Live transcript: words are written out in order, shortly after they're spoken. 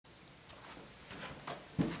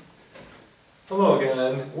Hello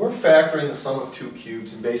again. We're factoring the sum of two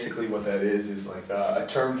cubes, and basically what that is like a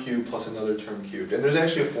term cubed plus another term cubed. And there's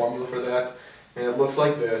actually a formula for that, and it looks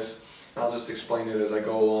like this. I'll just explain it as I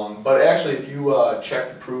go along. But actually, if you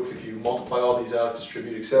check the proof, if you multiply all these out,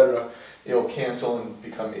 distribute, etc., it'll cancel and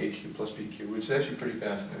become a cubed plus b cubed, which is actually pretty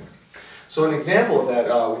fascinating. So an example of that,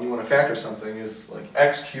 when you want to factor something, is like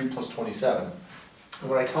x cubed plus 27. And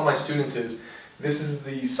what I tell my students is, this is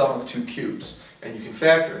the sum of two cubes, and you can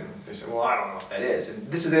factor it. And they say, well, I don't know what that is. And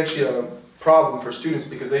this is actually a problem for students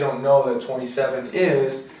because they don't know that 27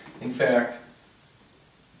 is, in fact,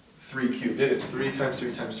 3 cubed. It is. 3 times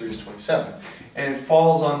 3 times 3 is 27. And it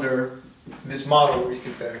falls under this model where you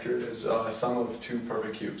can factor it as a sum of two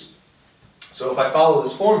perfect cubes. So if I follow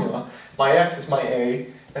this formula, my x is my a,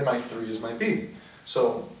 and my 3 is my b.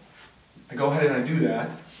 So I go ahead and I do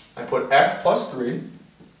that. I put x plus 3.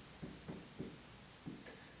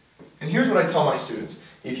 And here's what I tell my students.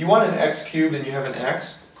 If you want an x cubed and you have an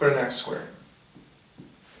x, put an x squared.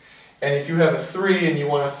 And if you have a 3 and you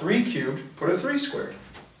want a 3 cubed, put a 3 squared.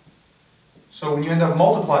 So when you end up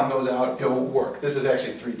multiplying those out, it will work. This is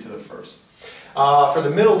actually 3 to the first. For the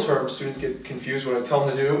middle term, students get confused. What I tell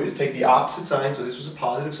them to do is take the opposite sign. So this was a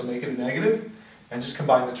positive, so make it a negative, and just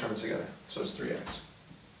combine the terms together. So it's 3x.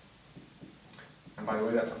 And by the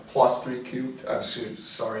way, that's a plus 3 cubed, plus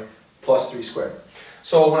 3 squared.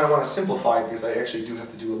 So when I want to simplify, because I actually do have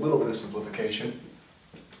to do a little bit of simplification,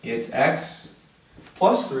 it's x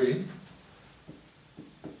plus 3,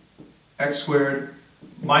 x squared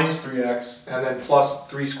minus 3x, and then plus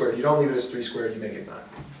 3 squared. You don't leave it as 3 squared, you make it 9.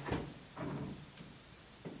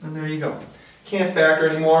 And there you go. Can't factor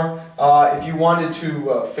anymore. If you wanted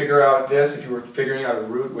to figure out this, if you were figuring out a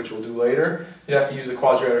root, which we'll do later, you'd have to use the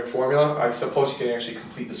quadratic formula. I suppose you can actually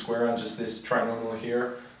complete the square on just this trinomial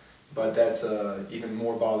here, but that's even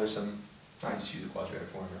more bothersome. I just use the quadratic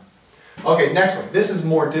formula. Okay, next one. This is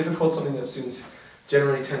more difficult, something that students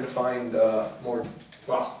generally tend to find more,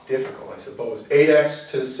 well, difficult, I suppose.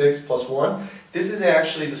 8x to the 6th plus 1. This is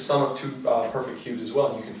actually the sum of two perfect cubes as well,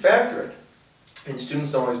 and you can factor it. And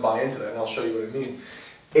students don't always buy into that, and I'll show you what I mean.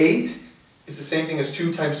 8 is the same thing as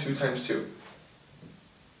 2 times 2 times 2.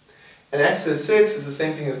 And x to the 6th is the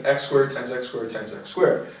same thing as x squared times x squared times x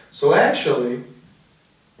squared. So actually,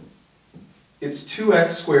 it's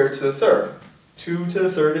 2x squared to the third. 2 to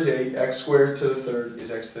the third is 8, x squared to the third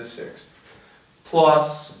is x to the 6th.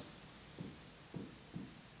 Plus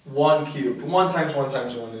 1 cubed. 1 times 1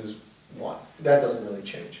 times 1 is 1. That doesn't really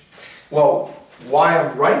change. Well, why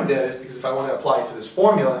I'm writing that is because if I want to apply it to this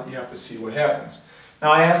formula, you have to see what happens.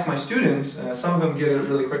 Now I ask my students, some of them get it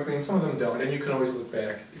really quickly and some of them don't, and you can always look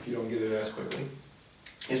back if you don't get it as quickly,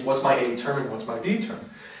 is what's my a term and what's my b term.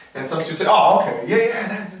 And some students say, oh, okay,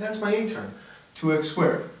 yeah, that's my a term. 2x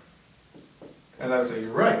squared. And I would say, you're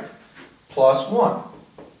right. Plus 1.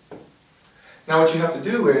 Now what you have to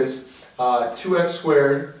do is 2x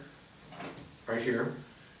squared, right here,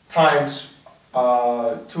 times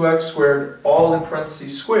 2x squared, all in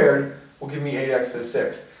parentheses squared, will give me 8x to the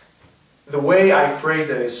 6th. The way I phrase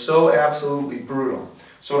that is so absolutely brutal.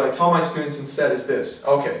 So what I tell my students instead is this.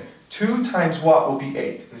 Okay, 2 times what will be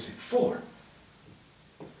 8? And they say, 4.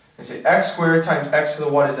 And say, x squared times x to the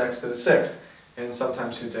what is x to the 6th? And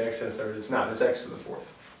sometimes students say x to the 3rd. It's not. It's x to the 4th.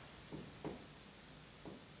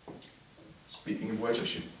 Speaking of which, I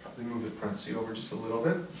should probably move the parenthesis over just a little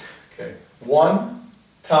bit. Okay, 1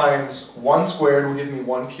 times 1 squared will give me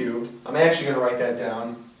 1 cubed. I'm actually going to write that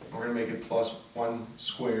down. We're going to make it plus 1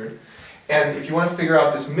 squared. And if you want to figure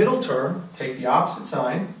out this middle term, take the opposite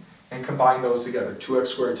sign and combine those together. 2x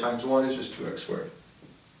squared times 1 is just 2x squared.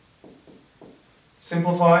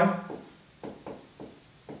 Simplify.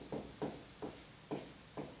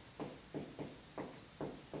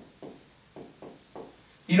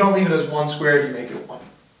 You don't leave it as 1 squared, you make it 1.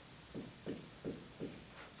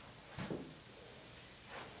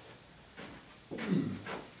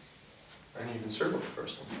 I didn't even circle the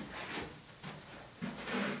first one.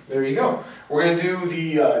 There you go. We're going to do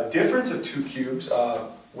the difference of two cubes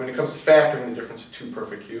when it comes to factoring the difference of two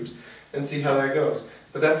perfect cubes and see how that goes.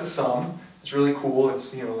 But that's the sum. It's really cool.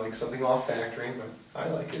 It's, like something off factoring, but I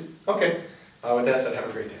like it. Okay. With that said, have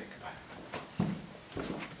a great day.